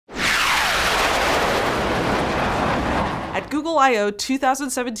Google I/O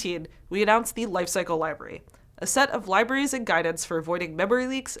 2017, we announced the Lifecycle Library, a set of libraries and guidance for avoiding memory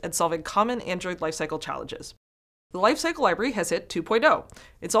leaks and solving common Android lifecycle challenges. The Lifecycle Library has hit 2.0.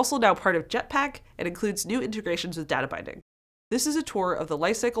 It's also now part of Jetpack and includes new integrations with data binding. This is a tour of the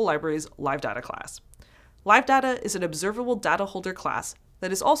Lifecycle Library's LiveData class. LiveData is an observable data holder class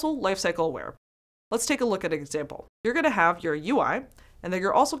that is also lifecycle-aware. Let's take a look at an example. You're going to have your UI, and then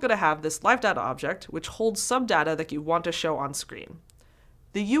you're also going to have this LiveData object, which holds some data that you want to show on screen.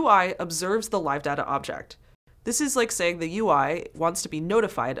 The UI observes the LiveData object. This is like saying the UI wants to be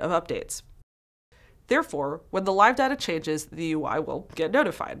notified of updates. Therefore, when the LiveData changes, the UI will get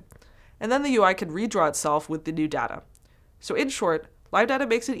notified. And then the UI can redraw itself with the new data. So in short, LiveData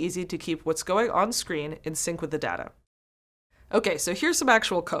makes it easy to keep what's going on screen in sync with the data. Okay, so here's some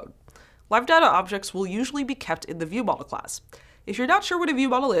actual code. LiveData objects will usually be kept in the ViewModel class. If you're not sure what a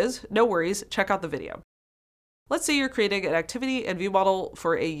ViewModel is, no worries, check out the video. Let's say you're creating an activity and ViewModel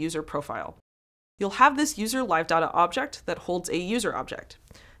for a user profile. You'll have this user LiveData object that holds a user object.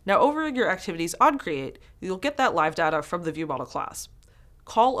 Now over in your activities on create, you'll get that LiveData from the ViewModel class.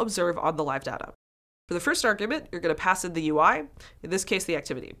 Call observe on the LiveData. For the first argument, you're going to pass in the UI, in this case the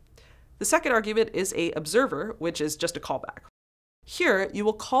activity. The second argument is a observer, which is just a callback. Here, you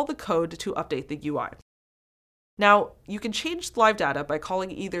will call the code to update the UI. Now, you can change the LiveData by calling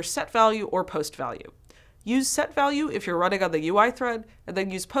either setValue or postValue. Use setValue if you're running on the UI thread, and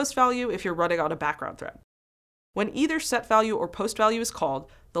then use postValue if you're running on a background thread. When either setValue or postValue is called,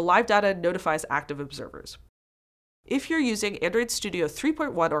 the LiveData notifies active observers. If you're using Android Studio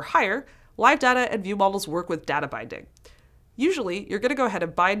 3.1 or higher, LiveData and ViewModels work with data binding. Usually, you're going to go ahead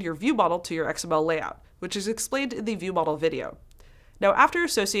and bind your ViewModel to your XML layout, which is explained in the ViewModel video. Now, after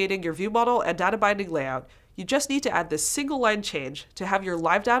associating your ViewModel and data binding layout, you just need to add this single line change to have your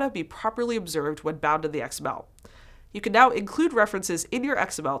LiveData be properly observed when bound in the XML. You can now include references in your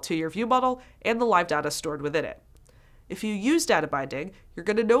XML to your ViewModel and the LiveData stored within it. If you use data binding, you're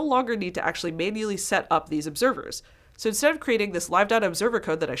going to no longer need to actually manually set up these observers. So instead of creating this LiveData observer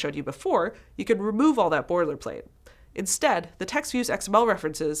code that I showed you before, you can remove all that boilerplate. Instead, the text views XML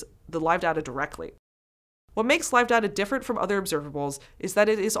references the LiveData directly. What makes LiveData different from other observables is that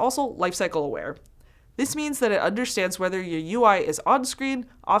it is also lifecycle-aware. This means that it understands whether your UI is on-screen,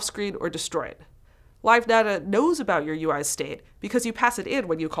 off-screen, or destroyed. LiveData knows about your UI's state because you pass it in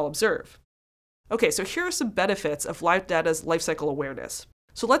when you call observe. Okay, so here are some benefits of LiveData's lifecycle awareness.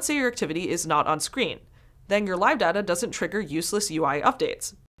 So let's say your activity is not on screen. Then your LiveData doesn't trigger useless UI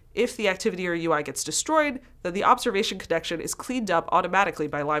updates. If the activity or UI gets destroyed, then the observation connection is cleaned up automatically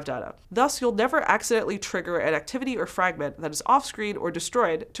by LiveData. Thus, you'll never accidentally trigger an activity or fragment that is off-screen or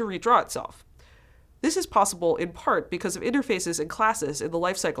destroyed to redraw itself. This is possible in part because of interfaces and classes in the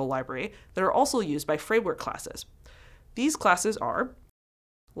Lifecycle library that are also used by framework classes. These classes are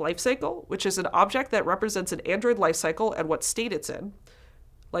Lifecycle, which is an object that represents an Android lifecycle and what state it's in.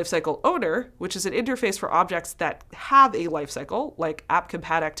 Lifecycle-Owner, which is an interface for objects that have a lifecycle, like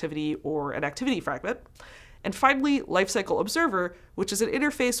app-compat activity or an activity fragment. And finally, Lifecycle-Observer, which is an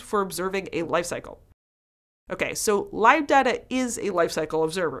interface for observing a lifecycle. Okay, so LiveData is a lifecycle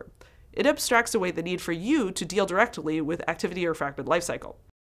observer. It abstracts away the need for you to deal directly with activity or fragment lifecycle.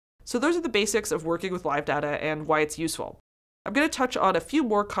 So those are the basics of working with LiveData and why it's useful. I'm going to touch on a few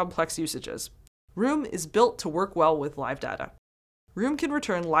more complex usages. Room is built to work well with LiveData. Room can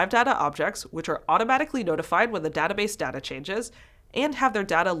return LiveData objects, which are automatically notified when the database data changes, and have their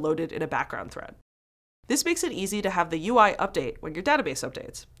data loaded in a background thread. This makes it easy to have the UI update when your database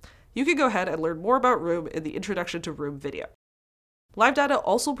updates. You can go ahead and learn more about Room in the Introduction to Room video. LiveData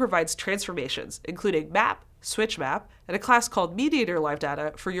also provides transformations, including map, switchMap, and a class called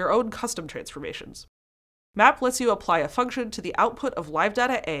MediatorLiveData for your own custom transformations. Map lets you apply a function to the output of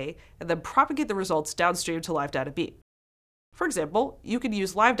LiveData A and then propagate the results downstream to LiveData B. For example, you can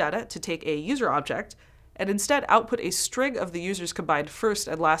use LiveData to take a user object and instead output a string of the user's combined first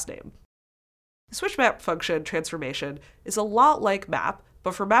and last name. The switchMap function transformation is a lot like map,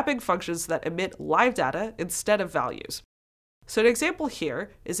 but for mapping functions that emit LiveData instead of values. So an example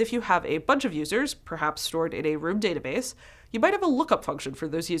here is if you have a bunch of users, perhaps stored in a Room database, you might have a lookup function for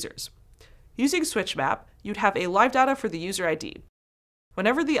those users. Using switchMap, you'd have a LiveData for the user ID.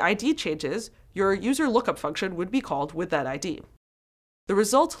 Whenever the ID changes, your user lookup function would be called with that ID. The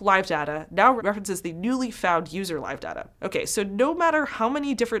result LiveData now references the newly found user LiveData. Okay, so no matter how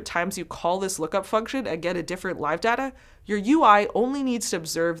many different times you call this lookup function and get a different LiveData, your UI only needs to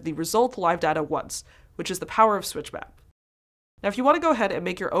observe the result LiveData once, which is the power of switchMap. Now, if you want to go ahead and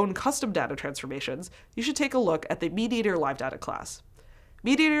make your own custom data transformations, you should take a look at the MediatorLiveData class.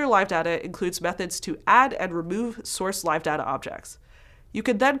 MediatorLiveData includes methods to add and remove source LiveData objects. You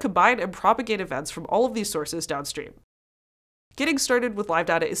can then combine and propagate events from all of these sources downstream. Getting started with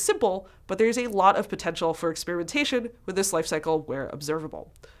LiveData is simple, but there's a lot of potential for experimentation with this lifecycle-aware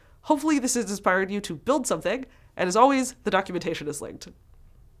observable. Hopefully this has inspired you to build something, and as always, the documentation is linked.